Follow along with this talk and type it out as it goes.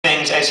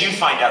as you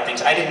find out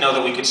things, I didn't know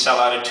that we could sell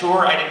out a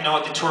tour. I didn't know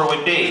what the tour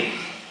would be.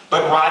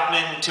 But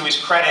Rodman, to his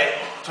credit,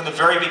 from the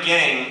very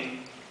beginning,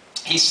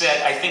 he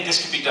said, I think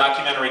this could be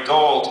documentary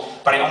gold,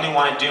 but I only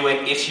want to do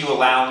it if you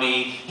allow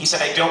me. He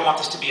said, I don't want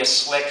this to be a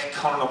slick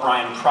Conan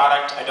O'Brien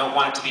product. I don't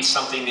want it to be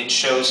something that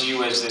shows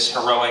you as this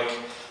heroic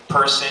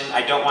person.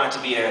 I don't want it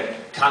to be a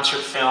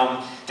concert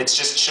film that's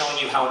just showing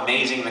you how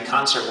amazing the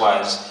concert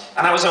was.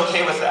 And I was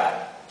okay with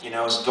that. You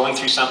know, I was going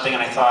through something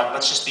and I thought,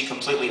 let's just be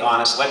completely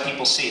honest, let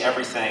people see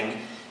everything.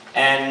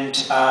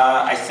 And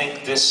I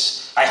think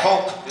this, I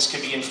hope this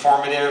could be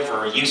informative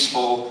or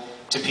useful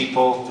to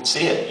people that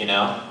see it, you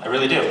know? I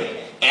really do.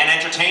 And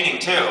entertaining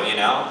too, you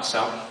know?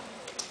 So,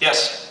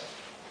 yes?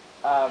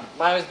 My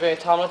name is Barry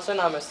Tomlinson.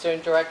 I'm a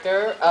student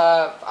director.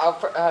 I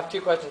have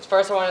two questions.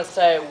 First, I want to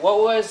say, what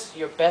was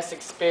your best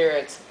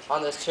experience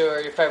on this tour,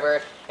 your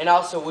favorite? And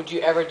also, would you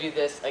ever do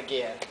this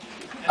again?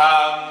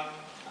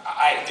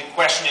 The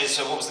question is,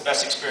 what was the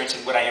best experience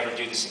and would I ever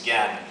do this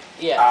again?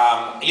 Yes.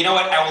 You know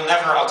what,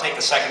 I'll take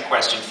the second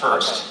question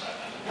first.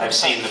 Okay. I've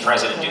seen the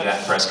president do that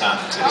in press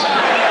conferences.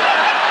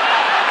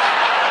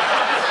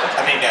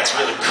 I think that's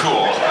really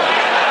cool.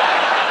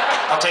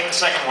 I'll take the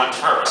second one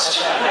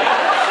first.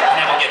 And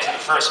then we'll get to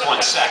the first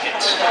one second.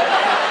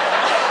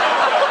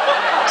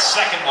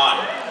 Second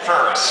one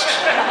first.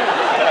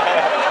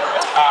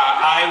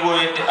 I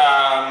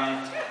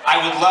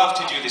would love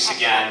to do this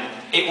again.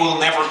 It will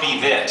never be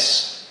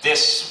this.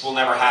 This will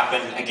never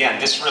happen again.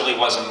 This really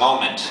was a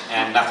moment,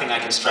 and nothing I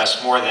can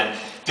stress more than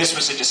this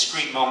was a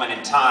discrete moment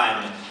in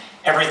time.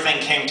 Everything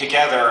came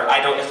together.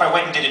 If I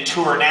went and did a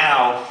tour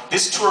now,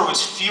 this tour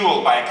was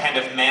fueled by a kind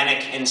of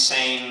manic,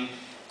 insane,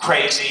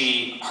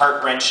 crazy,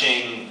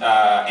 heart-wrenching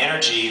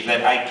energy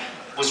that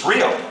was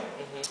real.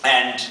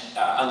 And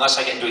unless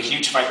I get into a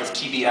huge fight with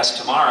TBS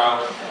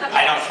tomorrow,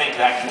 I don't think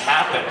that can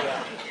happen.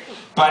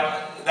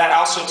 But that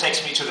also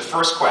takes me to the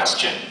first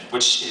question,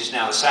 which is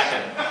now the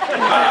second.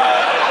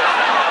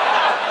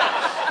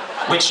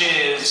 Which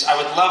is, I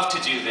would love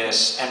to do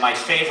this, and my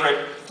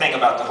favorite thing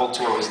about the whole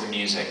tour was the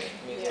music.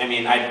 I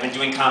mean, I've been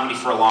doing comedy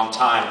for a long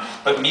time,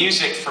 but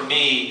music for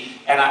me,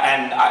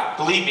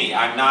 believe me,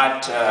 I'm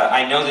not,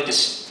 I know the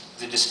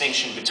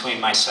distinction between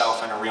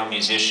myself and a real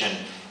musician.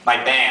 My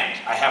band,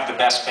 I have the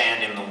best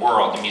band in the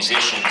world, the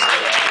musicians.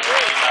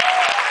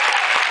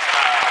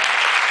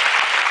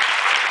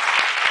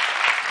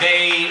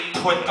 They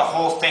put the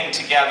whole thing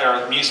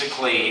together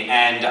musically,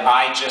 and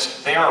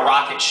they're a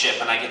rocket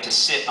ship, and I get to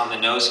sit on the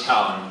nose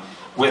cone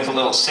with a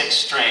little six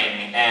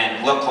string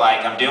and look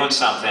like I'm doing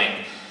something.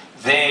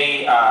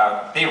 They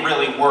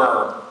really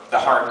were the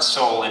heart and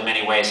soul in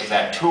many ways of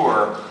that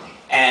tour,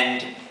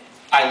 and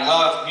I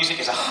love music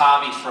as a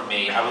hobby for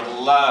me. I would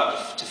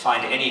love to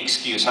find any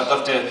excuse. I'd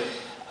love to,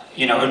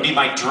 you know, it would be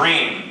my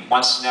dream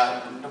once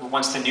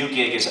the new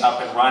gig is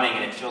up and running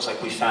and it feels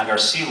like we found our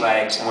sea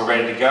legs and we're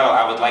ready to go,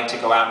 I would like to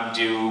go out and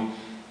do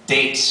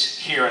dates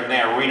here and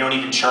there where we don't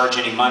even charge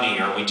any money,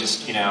 or we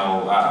just, you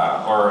know,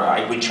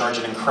 we charge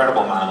an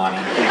incredible amount of money.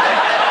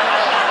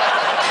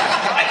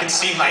 I can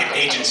see my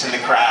agents in the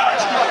crowd.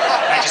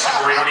 And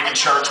we don't even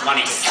charge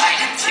money.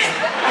 Silence him!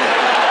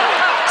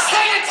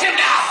 Silence him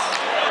now!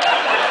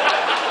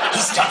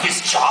 He's done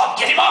his job.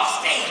 Get him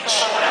off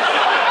stage!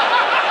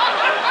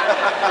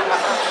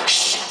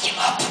 Shut him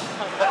up!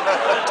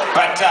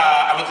 But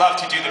I would love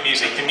to do the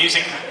music. The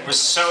music was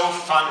so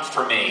fun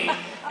for me,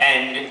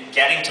 and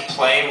getting to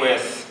play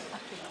with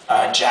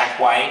Jack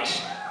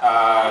White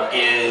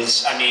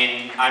is, I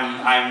mean,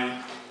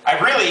 I'm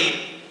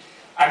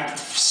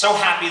so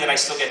happy that I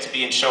still get to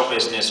be in show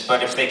business,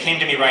 but if they came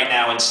to me right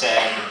now and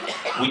said,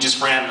 we just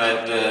ran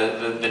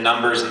the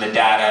numbers and the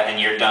data and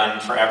you're done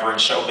forever in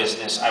show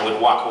business, I would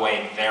walk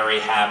away very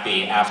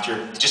happy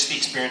after just the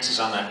experiences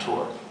on that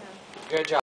tour. Good job.